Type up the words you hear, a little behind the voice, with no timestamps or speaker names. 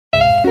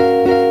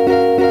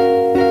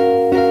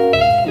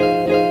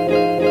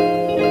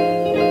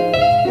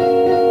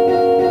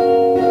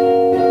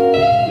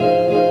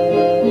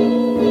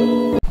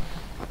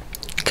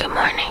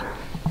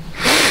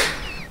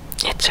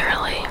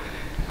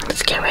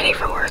ready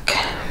for work.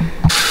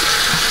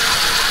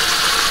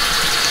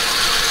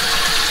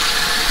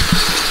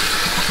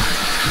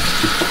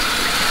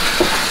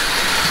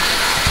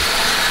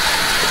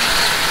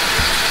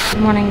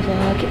 Good morning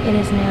vlog. It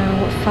is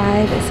now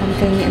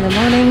 5-something in the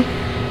morning.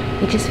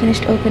 We just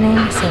finished opening,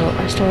 so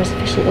our store is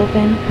officially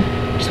open.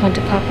 Just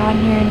wanted to pop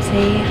on here and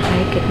say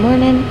hi, good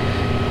morning.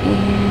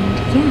 And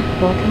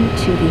yeah, welcome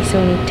to the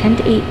Sony 10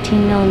 to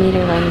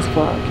 18mm lens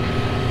vlog.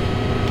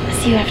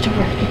 See you after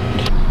work.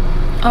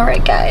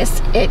 Alright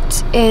guys,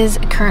 it is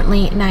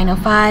currently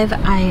 9:05.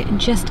 I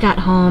just got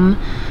home.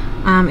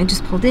 I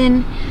just pulled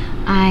in.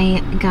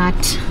 I got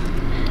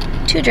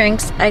 2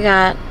 drinks. I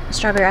got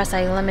strawberry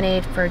acai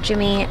lemonade for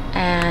Jimmy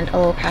and a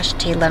little passion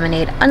tea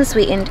lemonade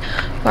unsweetened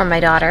for my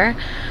daughter.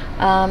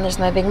 There's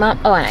my big mom.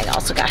 Oh, and I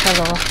also got her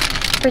little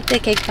birthday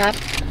cake pop.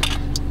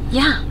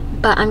 Yeah,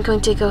 but I'm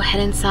going to go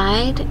head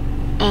inside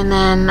and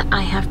then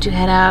I have to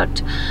head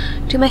out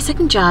to my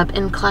second job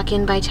and clock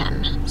in by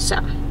 10.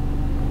 So,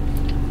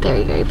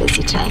 very, very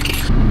busy today.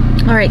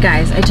 Alright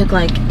guys, I took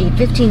like a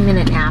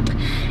 15-minute nap.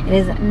 It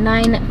is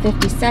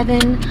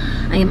 9:57.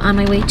 I am on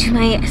my way to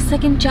my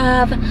second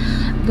job.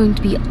 I'm going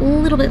to be a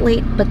little bit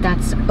late, but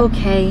that's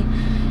okay.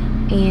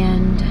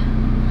 And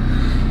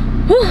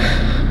whew,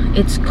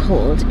 it's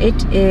cold.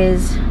 It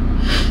is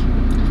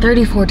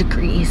 34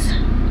 degrees.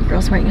 The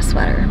girl's wearing a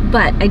sweater,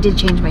 but I did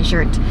change my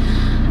shirt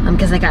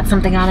because I got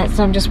something on it,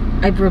 so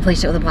I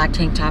replaced it with a black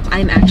tank top.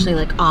 I'm actually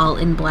like all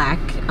in black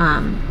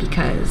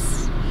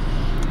because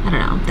I don't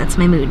know, that's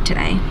my mood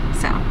today.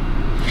 So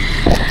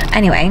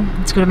anyway,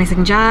 let's go to my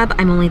second job.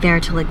 I'm only there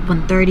till like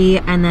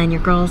 1:30, and then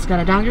your girl's got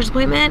a doctor's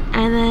appointment,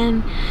 and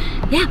then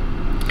yeah,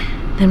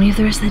 then we have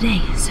the rest of the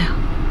day. So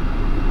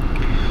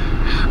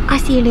I'll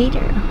see you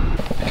later.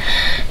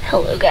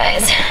 Hello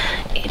guys,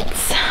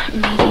 it's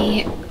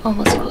maybe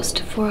almost close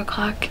to 4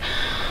 o'clock.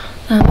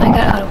 I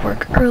got out of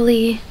work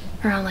early,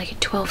 around like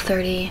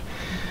 12:30,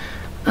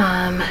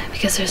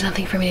 because there's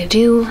nothing for me to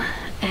do,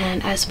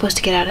 and I was supposed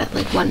to get out at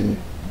like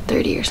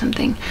 1:30 or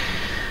something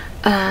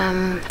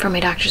for my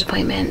doctor's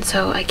appointment.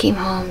 So I came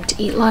home to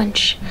eat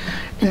lunch,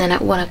 and then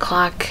at 1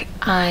 o'clock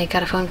I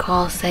got a phone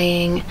call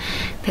saying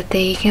that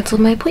they canceled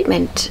my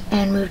appointment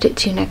and moved it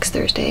to next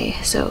Thursday.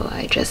 So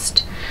I just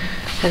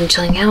have been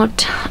chilling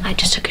out. I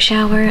just took a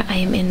shower. I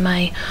am in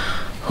my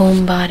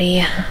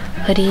homebody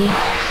hoodie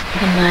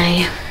and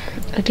my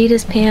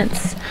Adidas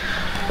pants.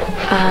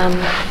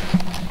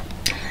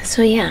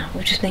 So yeah,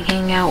 we've just been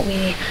hanging out.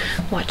 We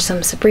watched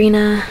some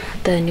Sabrina,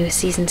 the newest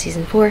season,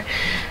 season 4.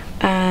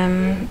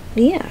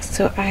 Yeah,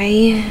 so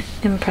I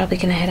am probably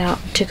gonna head out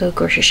to go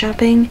grocery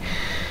shopping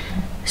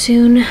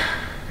soon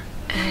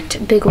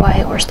at Big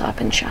Y or Stop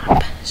and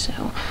Shop.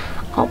 So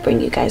I'll bring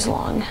you guys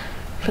along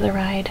for the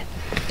ride.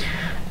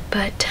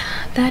 But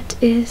that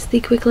is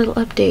the quick little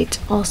update.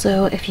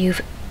 Also, if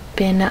you've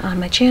been on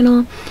my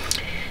channel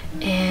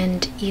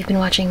and you've been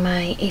watching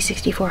my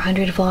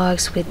a6400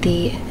 vlogs with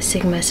the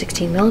Sigma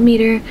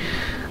 16mm,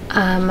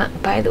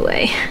 by the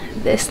way,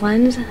 this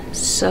lens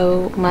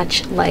so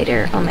much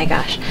lighter. Oh my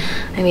gosh.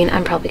 I mean,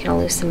 I'm probably gonna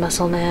lose some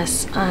muscle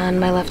mass on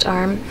my left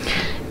arm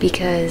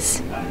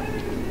because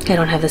I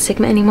don't have the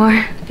Sigma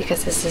anymore,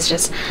 because this is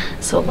just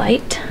so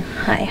light.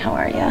 Hi, how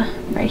are ya?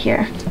 Right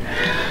here.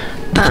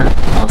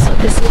 Also,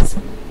 this is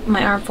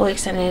my arm fully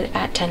extended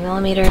at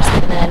 10mm,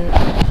 and then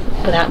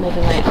without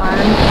moving my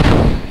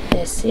arm,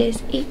 this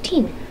is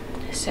 18.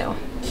 So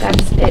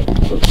that's it.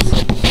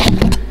 Oops.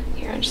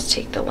 Here, I'll just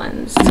take the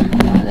lens hood,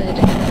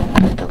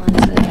 put the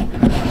lens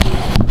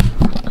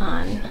hood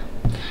on.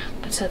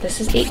 But so this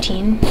is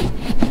 18,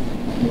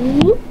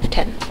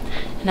 10.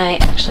 And I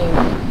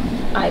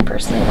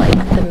personally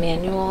like the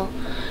manual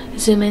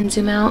zoom in,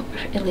 zoom out,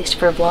 at least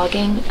for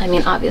vlogging. I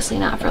mean, obviously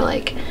not for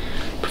like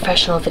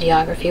professional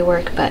videography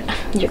work, but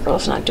your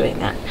girl's not doing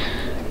that.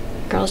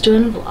 Girl's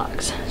doing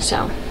vlogs.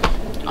 So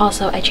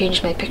also I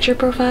changed my picture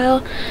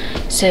profile,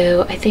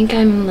 so I think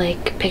I'm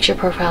like picture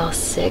profile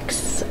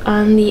 6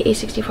 on the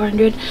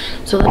a6400.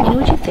 So let me know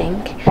what you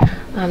think.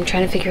 I'm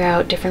trying to figure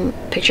out different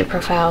picture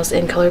profiles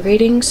and color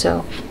grading,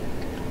 so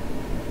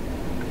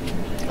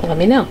let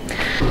me know.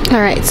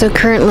 Alright, so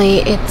currently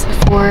it's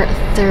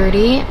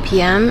 4:30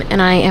 p.m.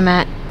 and I am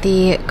at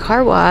the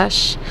car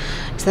wash,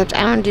 except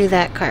I don't do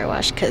that car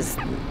wash because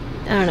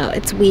I don't know,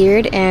 it's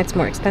weird and it's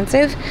more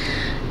expensive,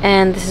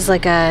 and this is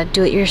like a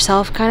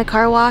do-it-yourself kind of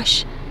car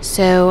wash,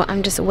 so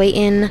I'm just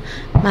waiting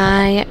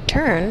my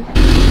turn.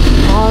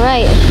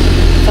 Alright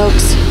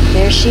folks,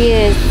 there she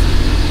is,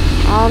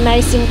 all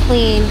nice and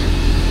clean,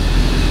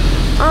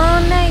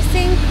 all nice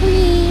and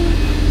clean.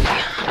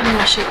 I'm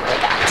gonna show you what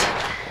I got.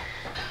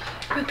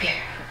 Root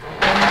beer,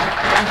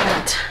 I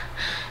got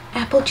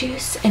apple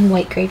juice and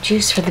white grape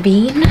juice for the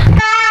bean,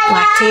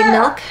 lactate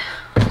milk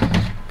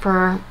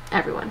for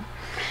everyone,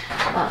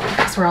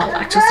 because we're all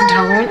lactose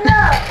intolerant,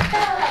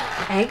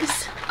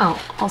 eggs. Oh,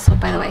 also,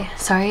 by the way,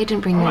 sorry I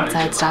didn't bring you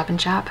inside Stop and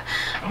Shop,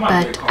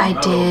 but I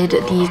did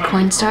the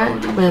Coinstar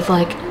with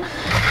like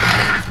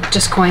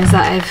just coins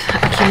that I've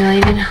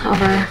accumulated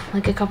over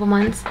like a couple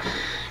months,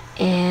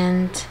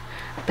 and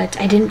but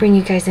I didn't bring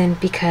you guys in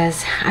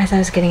because as I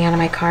was getting out of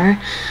my car,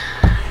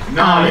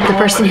 the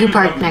person who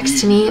parked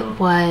next to me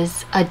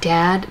was a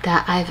dad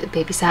that I've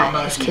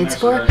babysat his kids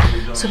for.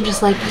 So I'm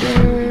just like,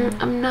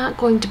 I'm not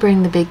going to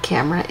bring the big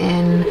camera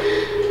in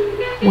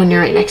when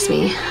you're right next to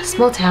me.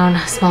 Small town,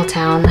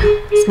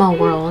 small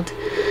world.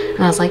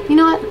 And I was like, you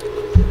know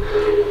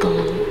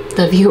what?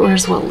 The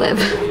viewers will live.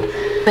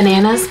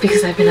 Bananas,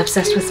 because I've been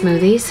obsessed with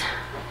smoothies.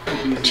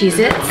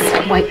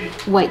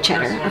 Cheez-Its, white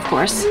cheddar, of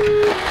course.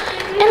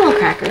 And little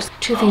crackers.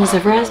 2 things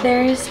of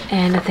raspberries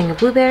and a thing of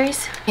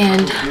blueberries.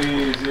 And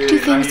 2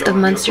 things of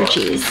Munster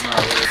cheese.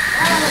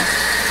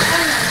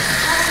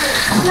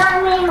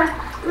 Mommy.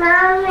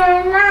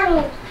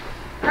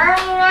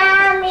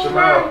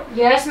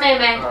 Yes,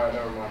 May-May.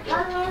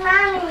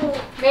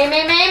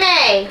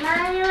 May-May.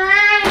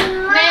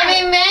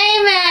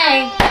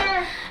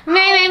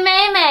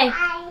 May-May.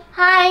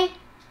 Hi.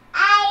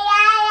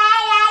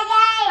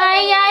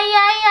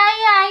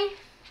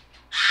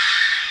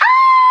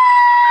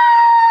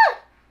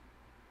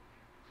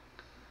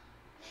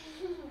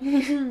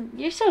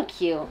 You're so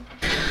cute.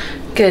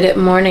 Good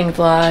morning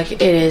vlog.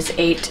 It is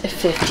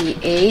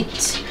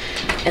 8:58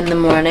 in the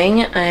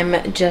morning.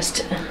 I'm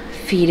just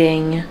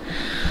feeding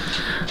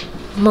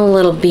my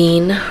little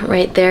bean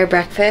right there,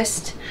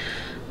 breakfast.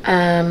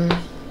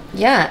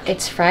 Yeah,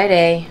 it's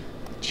Friday,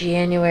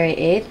 January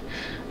 8th.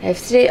 I have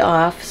today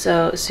off,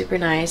 so super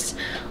nice.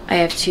 I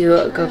have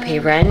to go pay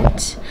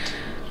rent.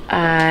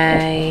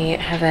 I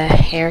have a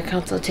hair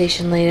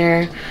consultation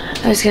later.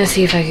 I was gonna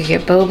see if I could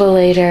get boba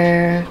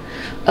later.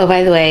 Oh,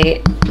 by the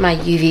way, my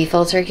UV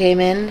filter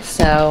came in,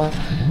 so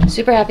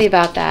super happy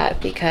about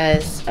that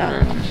because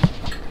I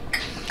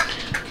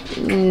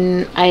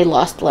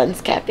lost the lens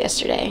cap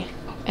yesterday,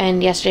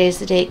 and yesterday is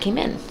the day it came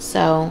in,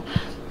 so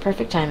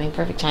perfect timing,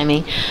 perfect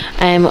timing.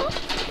 I'm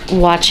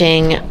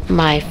watching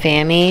my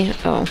Fammy.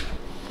 Oh,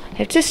 I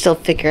have to still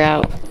figure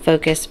out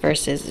focus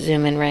versus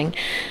zoom and ring.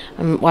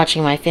 I'm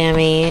watching my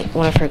Fammy,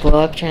 one of her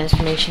glow up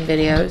transformation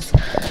videos,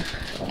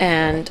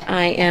 and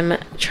I am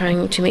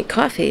trying to make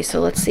coffee, so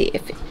let's see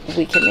if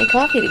we can make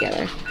coffee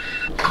together.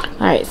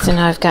 Alright, so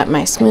now I've got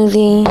my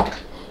smoothie,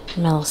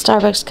 my little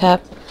Starbucks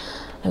cup.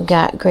 I've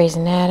got Grey's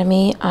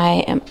Anatomy.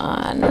 I am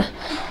on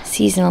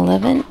season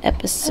 11,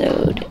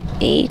 episode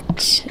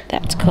 8.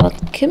 That's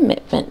called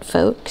Commitment,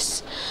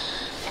 folks.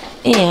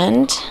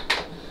 And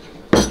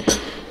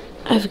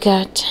I've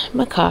got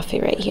my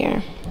coffee right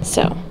here.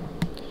 So,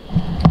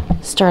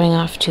 starting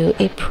off to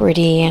a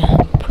pretty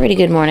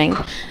good morning.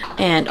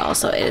 And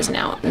also it is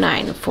now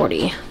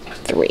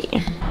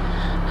 9:43.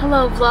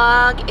 Hello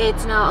vlog,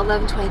 it's now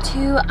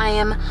 11:22. I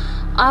am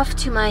off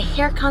to my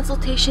hair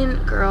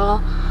consultation.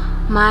 Girl,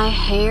 my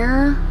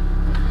hair,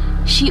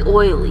 she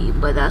oily,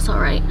 but that's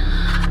alright.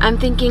 I'm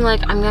thinking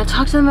like I'm gonna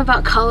talk to them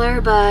about color,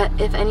 but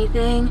if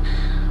anything,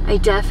 I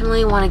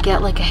definitely want to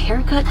get like a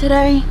haircut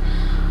today.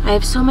 I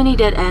have so many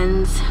dead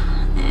ends,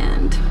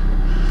 and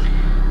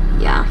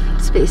yeah,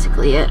 that's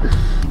basically it.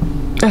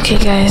 Okay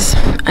guys,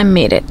 I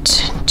made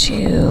it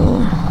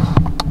to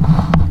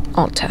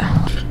Ulta.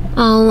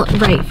 All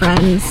right,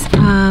 friends.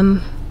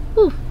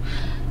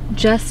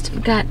 Just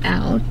got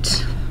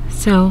out.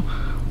 So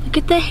look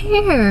at the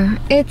hair.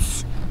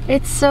 It's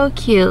so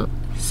cute,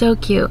 so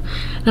cute.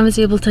 And I was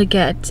able to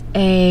get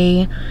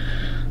a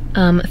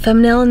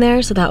thumbnail in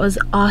there, so that was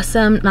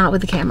awesome. Not with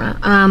the camera.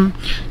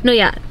 No,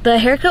 yeah, the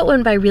haircut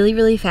went by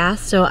really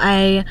fast, so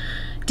I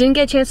didn't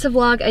get a chance to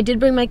vlog. I did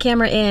bring my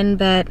camera in,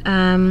 but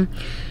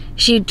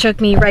she took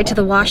me right to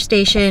the wash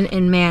station,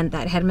 and man,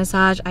 that head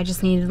massage, I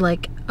just needed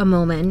like a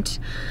moment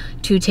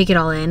to take it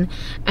all in.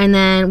 And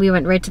then we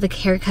went right to the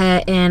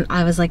haircut, and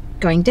I was like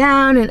going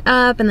down and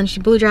up, and then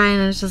she blew dry,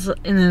 and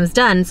then it was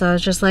done. So I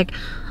was just like,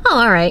 oh,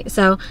 all right.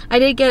 So I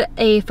did get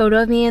a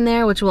photo of me in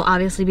there, which will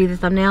obviously be the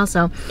thumbnail.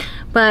 So,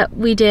 but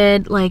we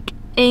did like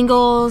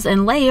angles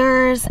and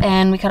layers,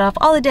 and we cut off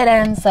all the dead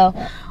ends. So,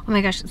 oh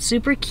my gosh, it's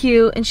super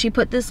cute. And she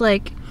put this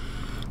like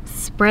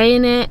spray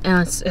in it,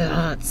 and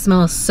it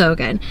smells so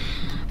good.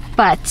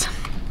 But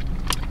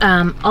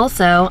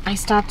also I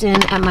stopped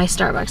in at my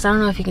Starbucks. I don't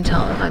know if you can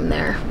tell if I'm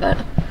there, but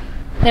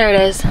there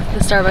it is, the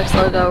Starbucks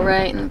logo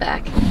right in the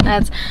back.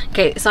 That's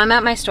okay. So I'm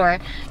at my store,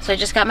 so I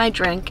just got my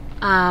drink.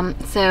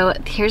 So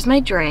here's my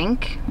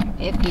drink,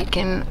 if you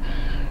can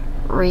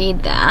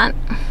read that.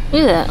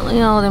 Look at that, look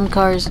at all them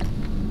cars.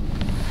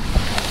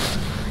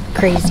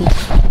 Crazy.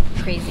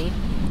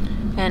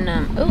 And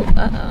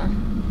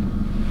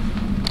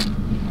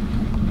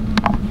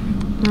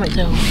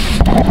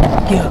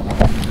yeah.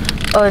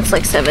 Oh, it's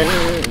like 7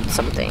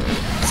 something.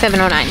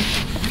 7:09.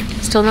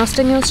 Still no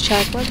stimulus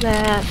check. Love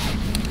that.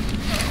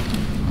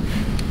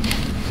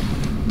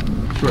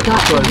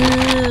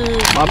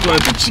 My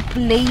pleasure.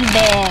 Chick-fil-A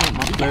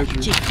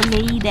bag.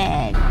 Chick-fil-A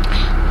bag.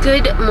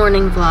 Good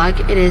morning vlog.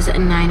 It is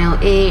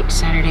 9:08,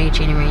 Saturday,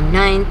 January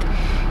 9th.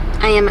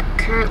 I am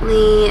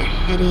currently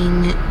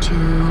heading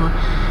to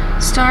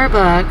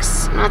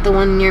Starbucks. Not the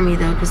one near me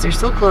though, because they're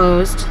still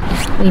closed.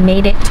 We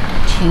made it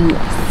to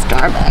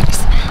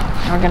Starbucks.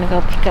 We're gonna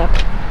go pick up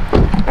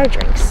our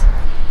drinks.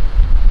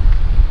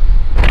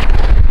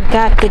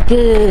 Got the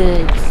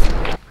goods.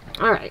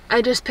 Alright,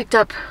 I just picked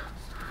up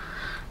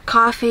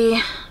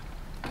coffee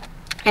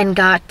and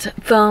got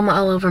foam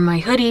all over my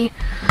hoodie.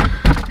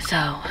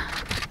 So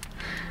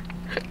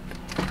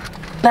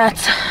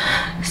that's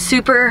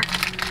super,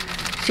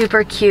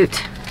 super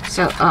cute.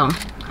 So,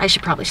 I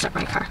should probably start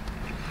my car.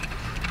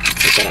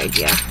 That's a good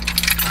idea.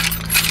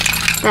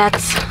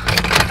 That's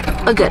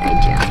a good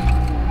idea.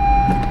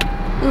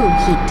 Ooh,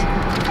 heat.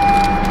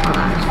 Hold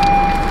on.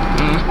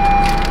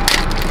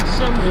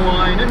 Some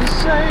wine and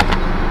say.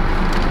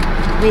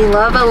 We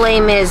love a Les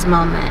Mis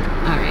moment.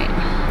 Alright.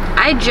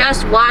 I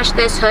just washed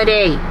this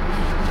hoodie.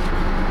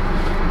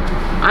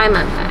 I'm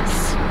a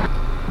mess.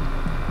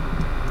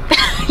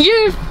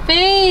 Your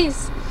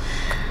face!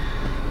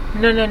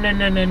 No. Yeah.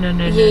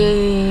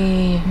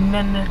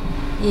 No.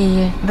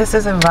 Yeah. This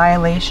is a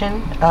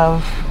violation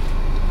of...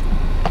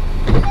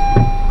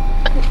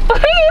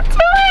 What are you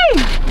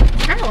doing?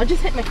 Ow, I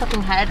just hit my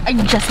fucking head. I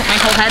just hit my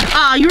whole head.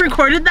 Oh, you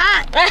recorded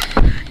that?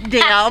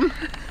 Damn.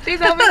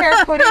 She's over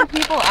here putting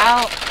people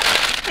out.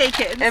 Hey,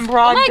 kids. In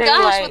broad daylight.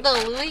 Oh my gosh, with the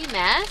Louis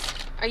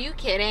mask? Are you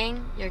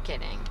kidding? You're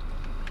kidding.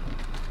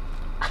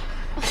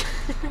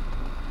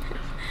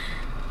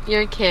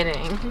 You're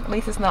kidding. At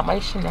least it's not my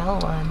Chanel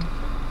one.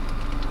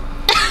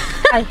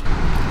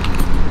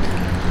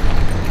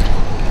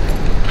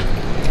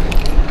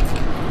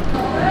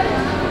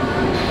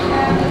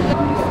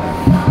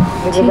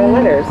 Look at the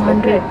letters.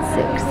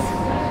 206.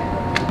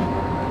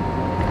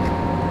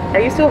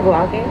 Are you still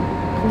vlogging?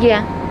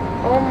 Yeah.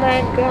 Oh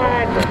my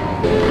god.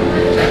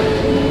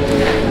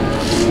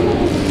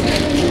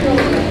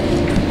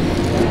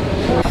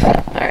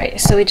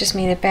 Alright, so we just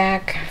made it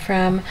back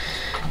from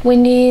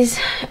Wendy's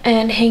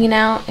and hanging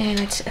out, and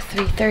it's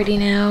 3:30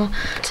 now.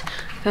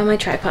 Found my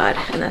tripod,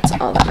 and that's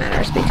all that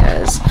matters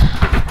because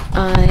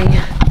I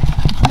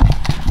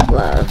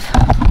love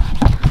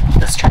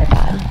this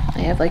tripod.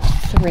 I have like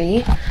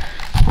 3.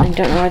 I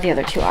don't know where the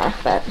other 2 are,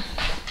 but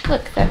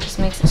look, that just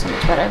makes it so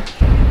much better.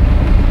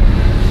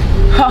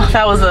 Oh,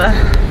 that was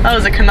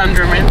a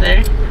conundrum right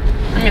there.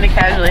 I'm gonna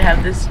casually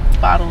have this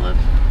bottle of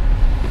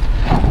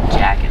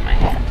Jack in my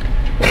hand.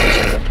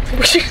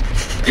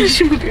 You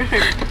should move your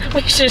hand.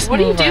 We should just What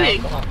are you move around.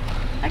 doing?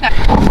 I got.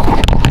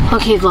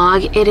 Okay,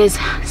 vlog. It is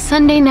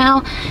Sunday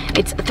now.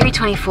 It's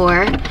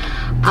 3:24,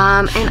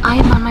 and I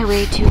am on my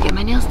way to get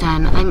my nails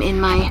done. I'm in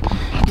my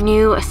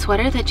new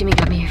sweater that Jimmy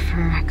got me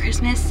for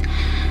Christmas,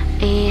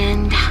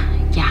 and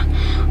yeah,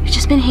 we've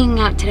just been hanging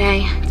out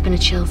today. It's been a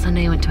chill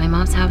Sunday. I went to my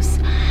mom's house,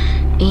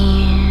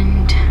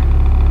 and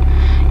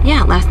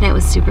yeah, last night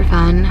was super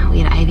fun. We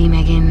had Ivy,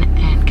 Megan,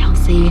 and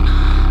Kelsey,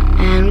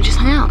 and we just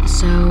hung out.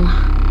 So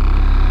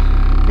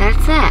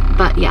that's it.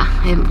 But yeah,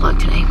 I haven't vlogged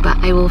today, but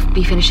I will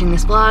be finishing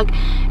this vlog,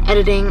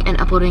 editing and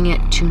uploading it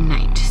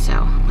tonight.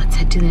 So let's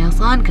head to the nail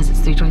salon because it's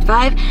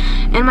 3:25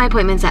 and my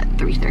appointment's at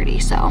 3:30.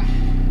 So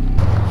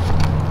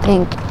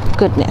thank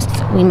goodness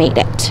we made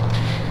it.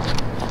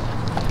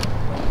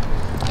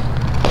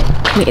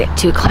 Made it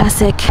to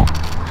Classic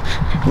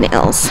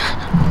Nails.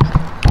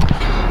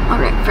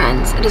 Alright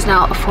friends, it is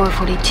now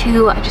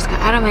 4:42. I just got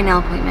out of my nail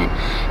appointment.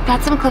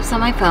 Got some clips on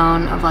my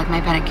phone of like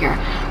my pedicure,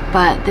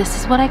 but this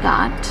is what I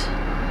got.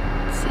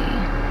 Let's see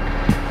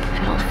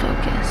if it'll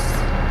focus.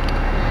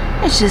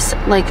 It's just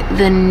like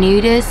the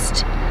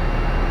nudist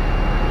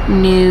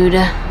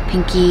nude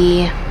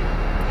pinky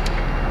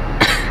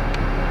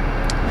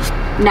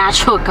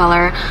natural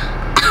color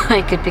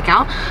I could pick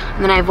out,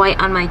 and then I have white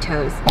on my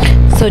toes.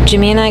 So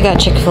Jimmy and I got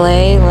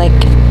Chick-fil-A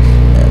like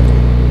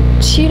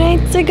 2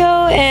 nights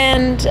ago,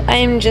 and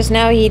I'm just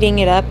now heating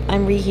it up.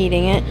 I'm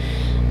reheating it,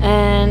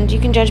 and you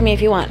can judge me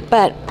if you want,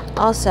 but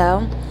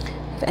also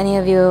if any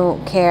of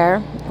you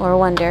care or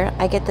wonder,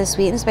 I get the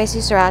sweet and spicy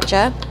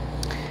sriracha,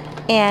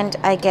 and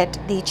I get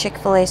the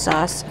Chick-fil-A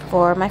sauce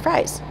for my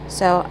fries.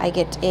 So I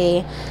get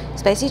a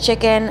spicy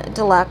chicken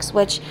deluxe,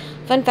 which,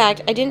 fun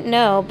fact, I didn't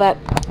know, but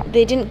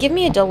they didn't give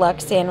me a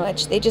deluxe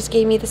sandwich. They just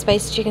gave me the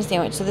spicy chicken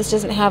sandwich. So this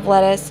doesn't have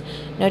lettuce,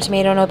 no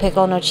tomato, no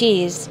pickle, no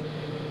cheese.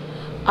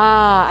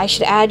 I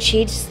should add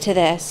cheese to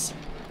this.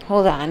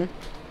 Hold on.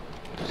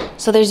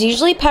 So there's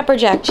usually pepper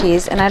jack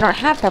cheese, and I don't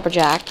have pepper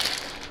jack,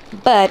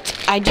 but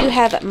I do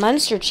have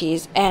Munster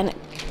cheese, and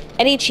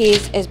any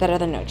cheese is better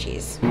than no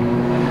cheese.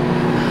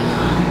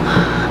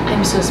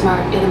 I'm so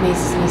smart. It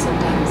amazes me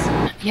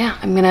sometimes. Yeah,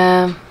 I'm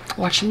gonna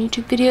watch some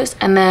YouTube videos,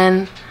 and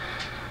then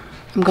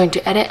I'm going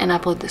to edit and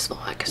upload this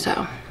vlog.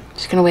 So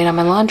just gonna wait on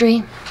my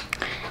laundry,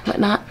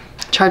 whatnot.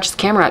 Charge the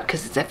camera up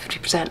because it's at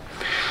 50%.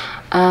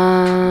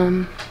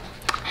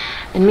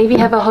 And maybe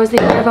have a Jose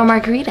Cuervo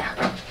margarita.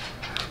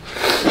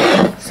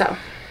 So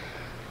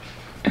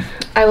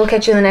I will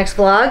catch you in the next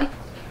vlog.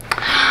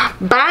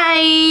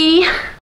 Bye.